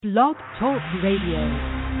Blog Talk Radio.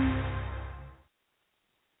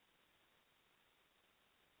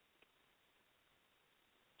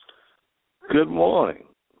 Good morning,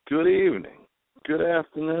 good evening, good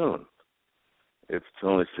afternoon. It's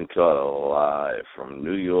Tony Cincotta live from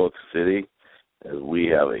New York City as we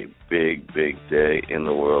have a big day in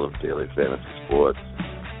the world of daily fantasy sports.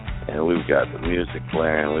 And we've got the music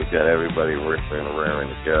playing, we've got everybody ripping and raring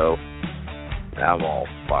to go. And I'm all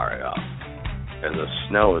fired up as the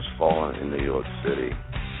snow is falling in New York City,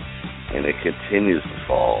 and it continues to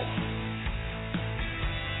fall.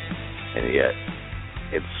 And yet,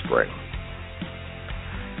 it's spring.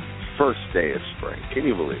 First day of spring. Can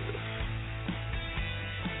you believe this?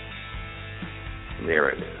 There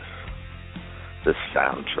it is. The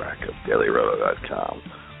soundtrack of DailyRoto.com.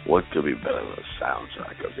 What could be better than the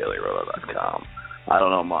soundtrack of DailyRoto.com? I don't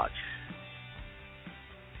know much.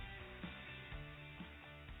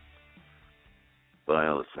 But I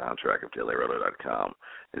know the soundtrack of DailyRoto.com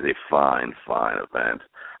is a fine event.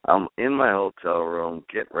 I'm in my hotel room,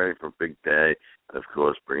 getting ready for a big day, and of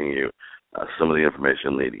course bringing you some of the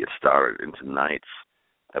information you'll need to get started in tonight's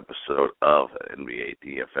episode of NBA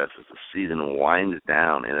DFS as the season winds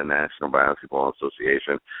down in the National Basketball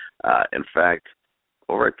Association. In fact,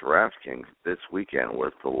 over at Draftkings this weekend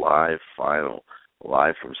was the live final,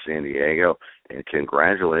 live from San Diego, and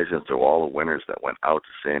congratulations to all the winners that went out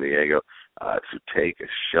to San Diego to take a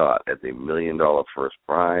shot at the $1 million first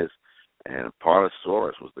prize. And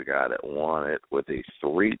Partasaurus was the guy that won it with a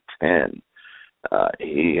 310.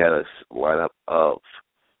 He had a lineup of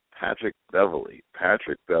Patrick Beverly,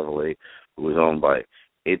 who was owned by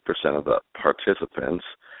 8% of the participants,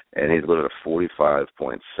 and he delivered a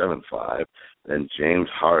 45.75. Then James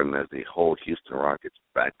Harden, as the whole Houston Rockets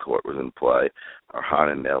backcourt was in play,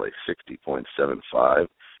 Harden nailed a 60.75.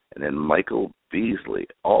 And then Michael Beasley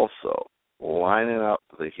also lining up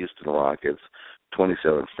for the Houston Rockets,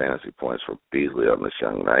 27 fantasy points for Beasley on this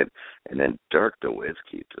young night. And then Dirk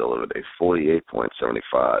Nowitzki delivered a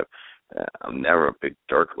 48.75. I'm never a big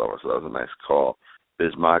Dirk lover, so that was a nice call.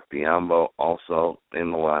 Bismack Biyombo also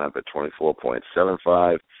in the lineup at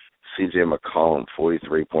 24.75. C.J. McCollum,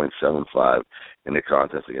 43.75 in the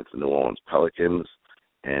contest against the New Orleans Pelicans.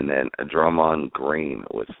 And then Drummond Green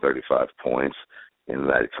with 35 points in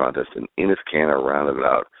that contest. And Enes Kanter rounded it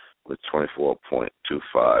out with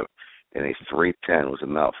 24.25. And a 310 was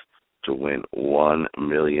enough to win $1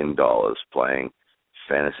 million playing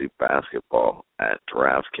fantasy basketball at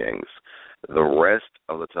DraftKings. The rest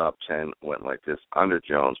of the top 10 went like this. Under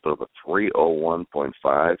Jones put up a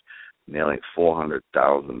 301.5, nailing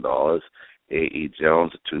 $400,000. A.E.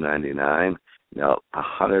 Jones at 299, nailed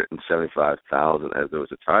 $175,000 as there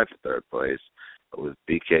was a tie for third place with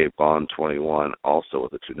B.K. Bond 21, also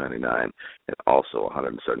with a 299, and also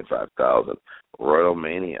 $175,000.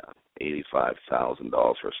 Rotomania, $85,000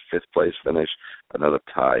 for his fifth place finish. Another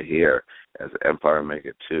tie here as Empire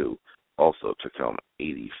Maker 2 also took home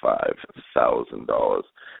 $85,000.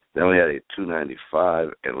 Then we had a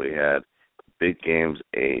 295, and we had Big Games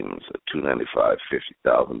Ames at 295,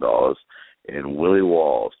 $50,000, and Willie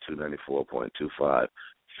Walls 294.25,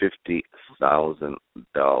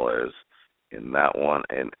 $50,000 in that one.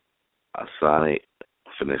 And Asani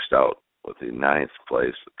finished out with the ninth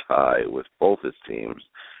place tie with both his teams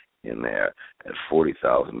in there at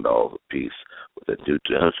 $40,000 apiece with a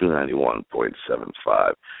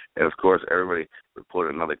 291.75. And, of course, everybody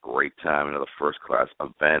reported another great time, another first-class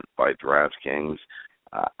event by DraftKings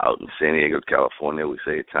out in San Diego, California. We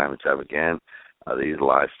say it time and time again. These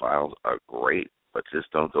live files are great, but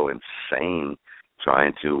just don't go insane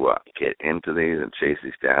trying to get into these and chase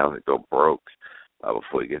these down and go broke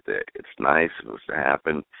before you get there. It's nice. If it was to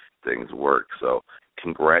happen, things work. So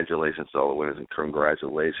congratulations to all the winners, and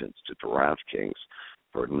congratulations to DraftKings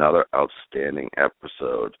for another outstanding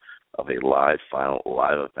episode of a live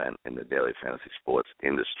event in the daily fantasy sports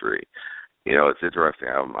industry. You know, it's interesting.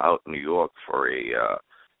 I'm out in New York for a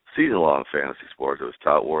season-long fantasy sports. It was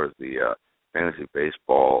Tout Wars, the fantasy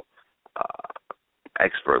baseball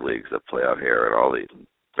expert leagues that play out here, and all the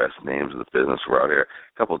best names in the business were out here.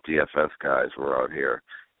 A couple of DFS guys were out here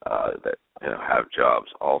that have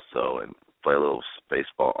jobs also and play a little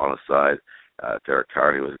baseball on the side. Derek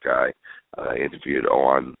Carty was a guy I interviewed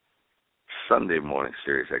on Sunday morning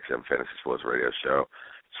Sirius XM Fantasy Sports Radio show.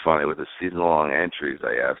 It's funny, with the season-long entries,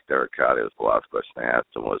 I asked Derek Carty, the last question I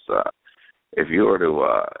asked him was, if you were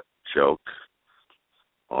to choke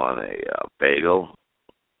on a bagel,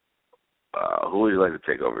 who would you like to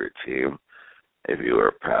take over your team if you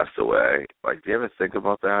were passed away? Like, do you ever think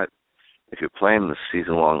about that? If you're playing the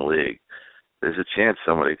season-long league, there's a chance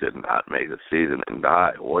somebody could not make the season and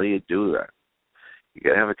die. What do you do then? you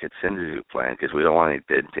got to have a contingency plan because we don't want any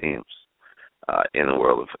dead teams in the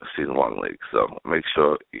world of season-long league. So make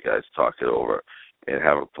sure you guys talk it over and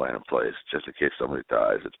have a plan in place just in case somebody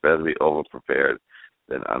dies. It's better to be over-prepared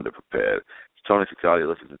than under-prepared. It's Tony Cincotta.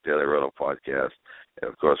 Listen to the Daily Roto podcast. And,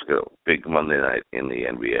 of course, we got a big Monday night in the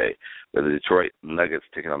NBA with the Detroit Nuggets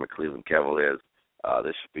taking on the Cleveland Cavaliers.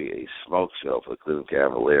 This should be a smoke show for the Cleveland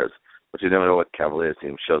Cavaliers. But you never know what Cavaliers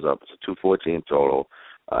team shows up. It's a 214 total.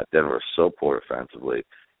 Denver is so poor defensively.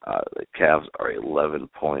 The Cavs are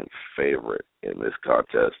 11-point favorite in this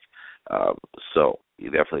contest. So you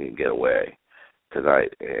definitely can get away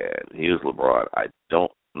tonight and use LeBron. I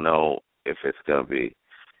don't know if it's going to be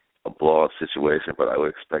a blowout situation, but I would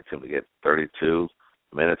expect him to get 32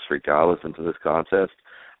 minutes regardless into this contest.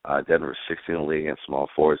 Denver is 16 in the league against small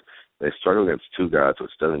forwards. They struggle against two guards,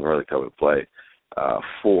 which doesn't really come into play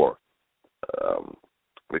for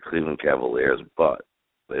the Cleveland Cavaliers, but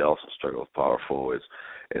they also struggle with power forwards,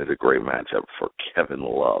 and it's a great matchup for Kevin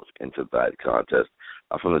Love into that contest.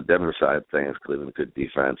 From the Denver side of things, Cleveland good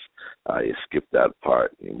defense. You skip that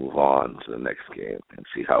part, you move on to the next game and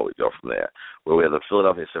see how we go from there. Where we have the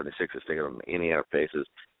Philadelphia 76ers taking on the Indiana Pacers.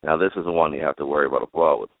 Now, this is the one you have to worry about a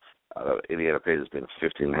blowout with. Indiana Pacers being a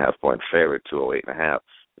 15.5-point favorite, 208.5.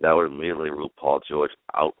 That would immediately rule Paul George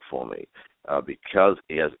out for me because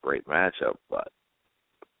he has a great matchup. But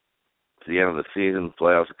to the end of the season,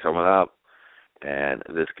 playoffs are coming up, and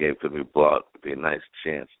this game could be blowout. It'd be a nice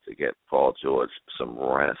chance to get Paul George some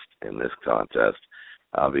rest in this contest.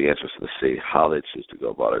 I'll be interested to see how they choose to go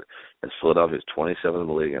about it. As Philadelphia is 27th in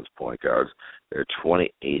the league against point guards, they're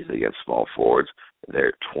 28th against small forwards,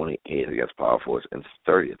 they're 28th against power forwards, and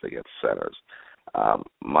 30th against centers.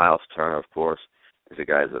 Miles Turner, of course, is a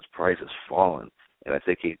guy whose price has fallen, and I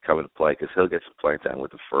think he can come into play because he'll get some playing time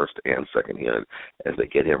with the first and second unit as they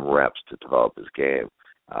get him reps to develop his game.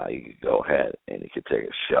 You can go ahead and you can take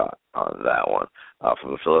a shot on that one.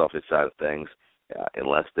 From the Philadelphia side of things,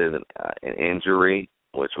 unless there's an injury,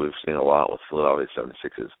 which we've seen a lot with Philadelphia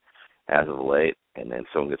 76ers as of late, and then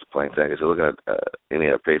someone gets playing time. Because you're looking at any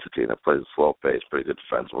other Pacer team that plays a slow pace, pretty good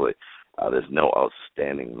defensively. There's no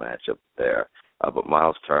outstanding matchup there. But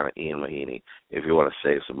Miles Turner, Ian Mahinmi, if you want to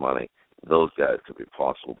save some money, those guys could be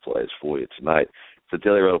possible plays for you tonight. It's the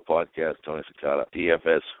Daily Roto podcast, Tony Cincotta,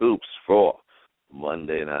 DFS Hoops for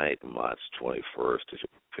Monday night, March 21st, as you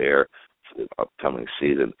prepare for the upcoming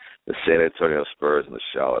season. The San Antonio Spurs and the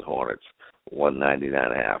Charlotte Hornets,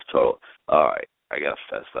 199.5 total. All right, I got to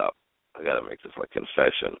fess up. I got to make this like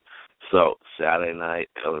confession. So Saturday night,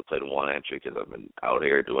 I only played one entry because I've been out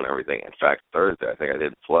here doing everything. In fact, Thursday, I think I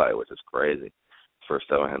didn't play, which is crazy. First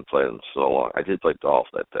time I hadn't played in so long. I did play golf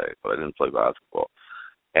that day, but I didn't play basketball.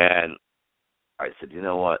 And I said, you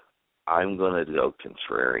know what? I'm going to go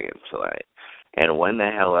contrarian tonight. And when the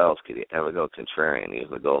hell else could you ever go contrarian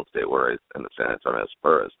using the Golden State Warriors and the San Antonio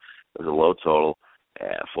Spurs? It was a low total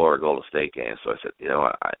for a Golden State game. So I said, you know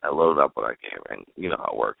what? I loaded up when I came, and you know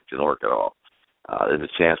how it worked. It didn't work at all. There's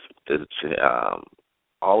a chance.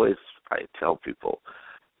 Always I tell people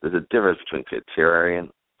there's a difference between contrarian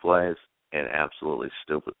plays and absolutely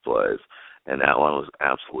stupid plays, and that one was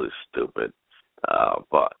absolutely stupid.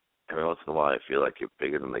 But every once in a while, I feel like you're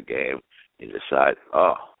bigger than the game. You decide,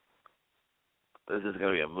 oh, this is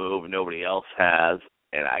going to be a move nobody else has,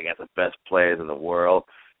 and I got the best players in the world.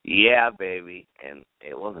 Yeah, baby. And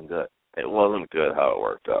it wasn't good. It wasn't good how it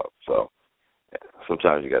worked out. So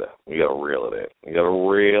sometimes you gotta reel it in. You gotta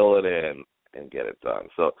reel it in and get it done.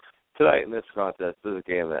 So tonight in this contest, this is a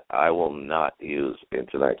game that I will not use in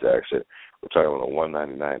tonight's action. We're talking about a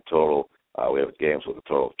 199 total. We have games with a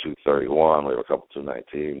total of 231. We have a couple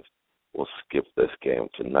 219s. We'll skip this game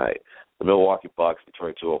tonight. The Milwaukee Bucks,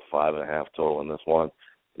 Detroit 205.5 total in this one.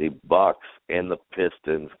 The Bucks and the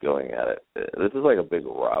Pistons going at it. This is like a big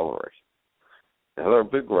rivalry. There are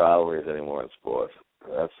big rivalries anymore in sports.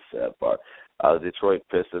 That's the sad part. The Detroit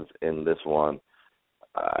Pistons in this one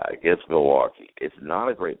against Milwaukee. It's not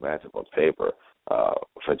a great matchup on paper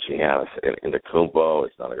for Giannis and Antetokounmpo.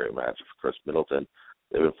 It's not a great matchup for Chris Middleton.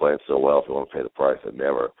 They've been playing so well. If you want to pay the price, I'm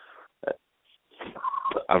never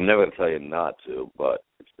going to tell you not to, but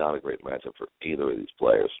it's not a great matchup for either of these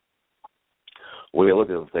players. When you look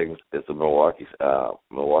at the things, it's the Milwaukee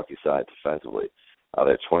side defensively.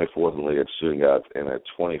 They're 24th in the league at shooting guards, and they're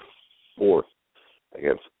 24th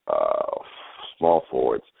against small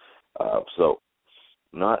forwards. So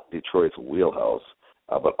not Detroit's wheelhouse,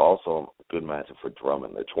 but also a good matchup for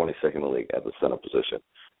Drummond. They're 22nd in the league at the center position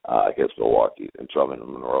against Milwaukee, and Drummond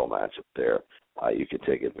and Monroe matchup there. You can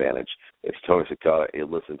take advantage. It's Tony Cincotta. You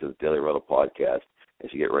listen to the Daily Roto podcast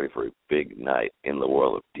as you get ready for a big night in the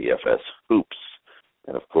world of DFS hoops.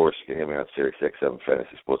 And, of course, you can hear me on Sirius XM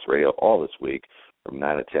Fantasy Sports Radio all this week from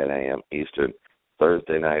 9 to 10 a.m. Eastern.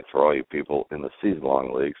 Thursday night, for all you people in the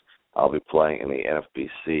season-long leagues, I'll be playing in the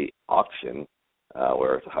NFBC auction,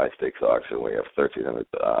 where it's a high-stakes auction. We have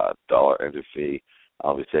 $1,300 entry fee.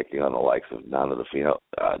 I'll be taking on the likes of Nando DeFino,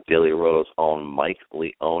 Daily Roto's own Mike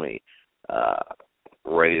Leone,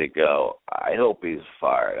 ready to go. I hope he's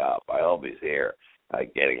fired up. I hope he's here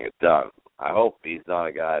getting it done. I hope he's not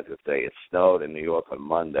a guy that say it snowed in New York on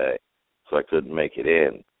Monday, so I couldn't make it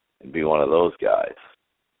in and be one of those guys.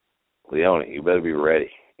 Leone, you better be ready.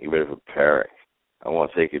 You better prepare. I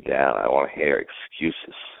want to take you down. I want to hear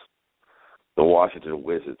excuses. The Washington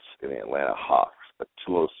Wizards and the Atlanta Hawks, a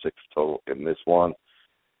 206 total in this one.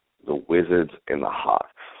 The Wizards and the Hawks.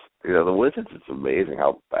 You know, the Wizards, it's amazing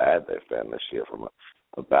how bad they've been this year from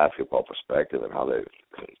a basketball perspective and how they're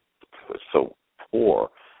so poor.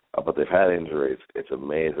 But they've had injuries. It's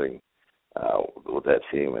amazing with that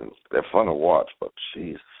team, and they're fun to watch. But,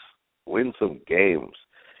 jeez, win some games.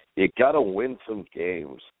 You got to win some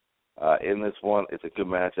games. In this one, it's a good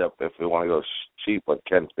matchup. If you want to go cheap like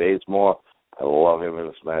Kent Bazemore, I love him in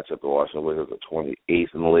this matchup. The Washington Wizards are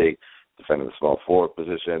 28th in the league, defending the small forward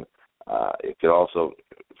position. You could also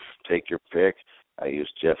take your pick. I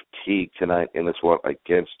used Jeff Teague tonight in this one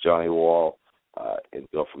against Johnny Wall and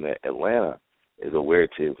go from there. Atlanta is a weird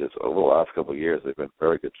team because over the last couple of years they've been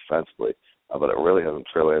very good defensively, but it really hasn't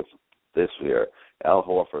trailed this year. Al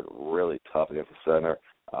Horford really tough against the center.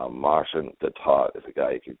 Martian Gatot is a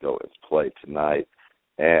guy you could go and play tonight.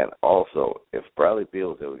 And also, if Bradley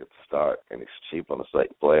Beal is able to get the start and he's cheap on the site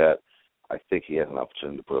to play at, I think he has an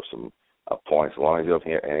opportunity to put up some points. As long as you don't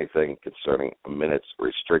hear anything concerning minutes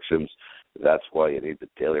restrictions, that's why you need the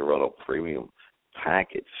Daily Roto Premium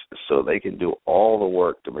package, so they can do all the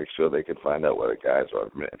work to make sure they can find out whether guys are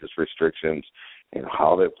on minutes restrictions and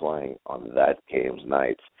how they're playing on that game's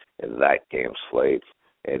nights and that game's slates,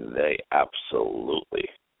 and they absolutely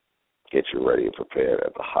get you ready and prepared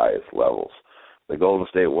at the highest levels. The Golden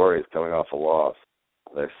State Warriors coming off a loss.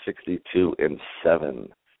 They're 62-7.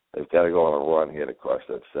 They've got to go on a run here to crush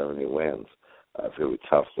that 70 wins. It's going to be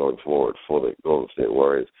tough going forward for the Golden State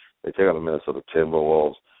Warriors. They take on the Minnesota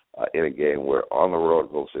Timberwolves in a game where on the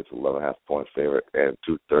road, Golden State's 11.5-point favorite and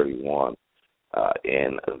 231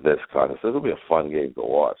 in this contest. This will be a fun game to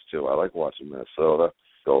watch, too. I like watching Minnesota.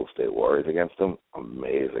 Golden State Warriors against them,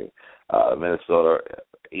 amazing. Minnesota,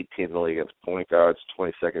 18th in the league against point guards,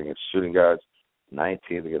 22nd against shooting guards,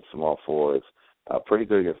 19th against small forwards. Pretty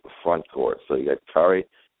good against the front court. So you got Curry,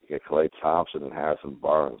 you got Klay Thompson, and Harrison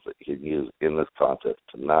Barnes that you can use in this contest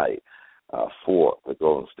tonight for the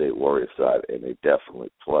Golden State Warriors side, and they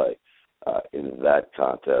definitely play in that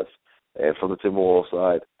contest. And from the Timberwolves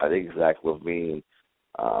side, I think Zach LaVine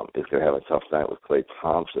is going to have a tough night with Klay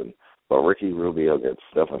Thompson. But Ricky Rubio against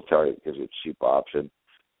Stephen Curry gives you a cheap option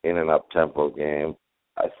in an up-tempo game.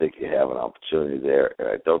 I think you have an opportunity there, and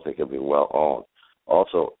I don't think it'll be well-owned.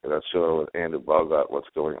 Also, I'm not sure with Andrew Bogut what's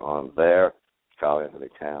going on there. Karl Anthony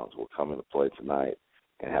Towns will come into play tonight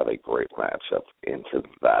and have a great matchup into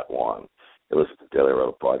that one. It was the Daily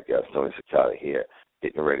Roto Podcast. Tony Cincotta here,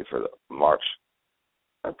 getting ready for the March.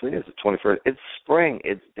 I think it's the 21st. It's spring.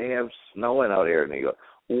 It's damn snowing out here in New York.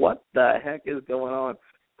 What the heck is going on?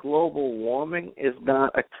 Global warming is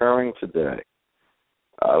not occurring today.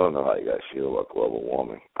 I don't know how you guys feel about global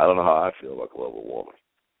warming. I don't know how I feel about global warming.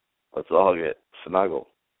 Let's all get snuggle.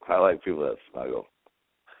 I like people that snuggle.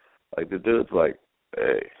 Like the dude's like,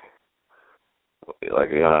 hey, like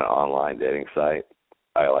you're on an online dating site,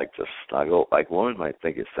 I like to snuggle. Like women might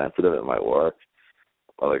think it's sensitive, it might work.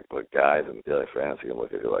 But like with guys in daily fantasy can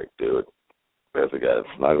look at you like, dude, there's a guy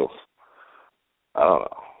that snuggles. I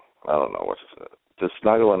don't know what to say. To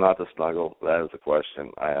snuggle or not to snuggle, that is the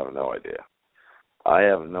question. I have no idea. I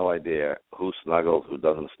have no idea who snuggles, who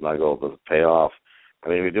doesn't snuggle, does it pay off. I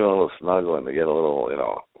mean, if you're doing a little snuggling to get a little,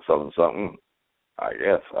 something, I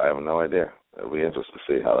guess. I have no idea. It'll be interesting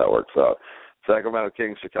to see how that works out. Sacramento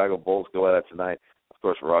Kings, Chicago Bulls go at it tonight. Of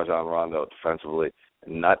course, Rajon Rondo defensively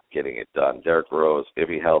not getting it done. Derrick Rose, if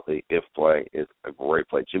he's healthy, if playing, is a great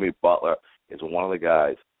play. Jimmy Butler is one of the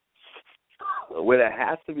guys where there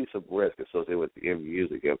has to be some risk associated with him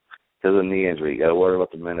using him because of the knee injury. You got to worry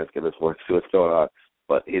about the minutes, get this work, see what's going on.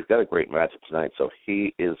 But he's got a great matchup tonight, so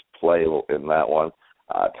he is playable in that one.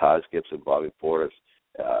 Taj Gibson, Bobby Portis,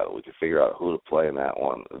 we can figure out who to play in that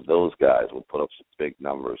one. Those guys will put up some big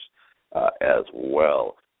numbers as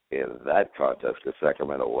well in that contest because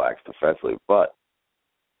Sacramento lacks defensively. But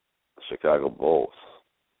the Chicago Bulls,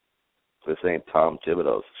 this ain't Tom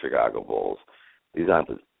Thibodeau's Chicago Bulls. These aren't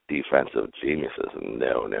the defensive geniuses.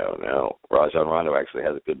 No. Rajon Rondo actually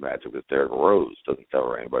has a good matchup because Derrick Rose doesn't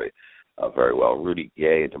cover anybody very well. Rudy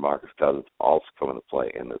Gay and DeMarcus Cousins also come into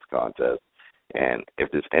play in this contest. And if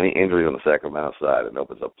there's any injury on the Sacramento side and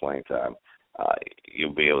opens up playing time,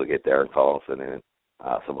 you'll be able to get Darren Collison in,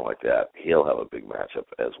 something like that. He'll have a big matchup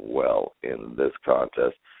as well in this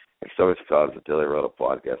contest. And so Cincotta, the Daily Roto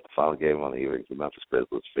podcast. The final game on the evening, the Memphis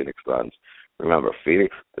Grizzlies, Phoenix Suns. Remember,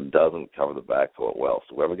 Phoenix doesn't cover the backcourt well,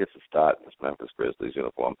 so whoever gets to start in this Memphis Grizzlies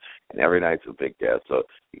uniform, and every night's a big guest, so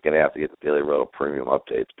you're going to have to get the Daily Roto premium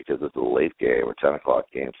updates because it's a late game, a 10 o'clock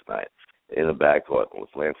game tonight in the backcourt. With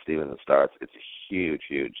Lance Stephenson starts, it's a huge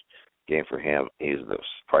game for him. The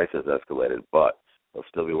price has escalated, but it'll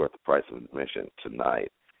still be worth the price of admission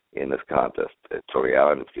tonight in this contest. Tony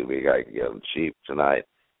Allen is going to be a guy who can get him cheap tonight,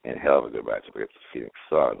 and he'll have a good matchup against the Phoenix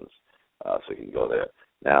Suns, so he can go there.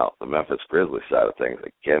 Now, the Memphis Grizzlies side of things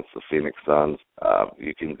against the Phoenix Suns,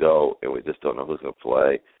 you can go, and we just don't know who's going to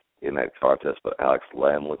play in that contest, but Alex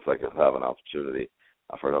Len looks like he'll have an opportunity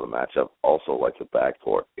for another matchup. Also like the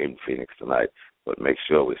backcourt in Phoenix tonight, but make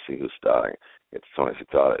sure we see who's starting. It's Tony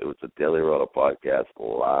Cincotta. It was the Daily Roto podcast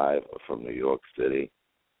live from New York City.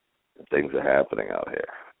 And things are happening out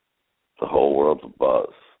here. The whole world's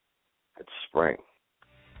abuzz. It's spring,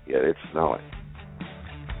 yet it's snowing.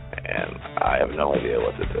 And I have no idea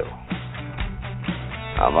what to do.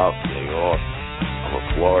 I'm out in New York. I'm a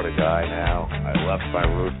Florida guy now. I left my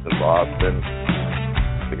roots in Boston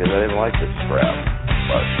because I didn't like this crap.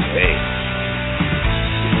 But hey,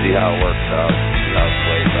 you see how it works out. You see how it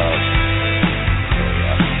plays out. So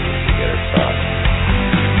yeah, we get it done.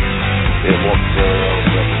 It works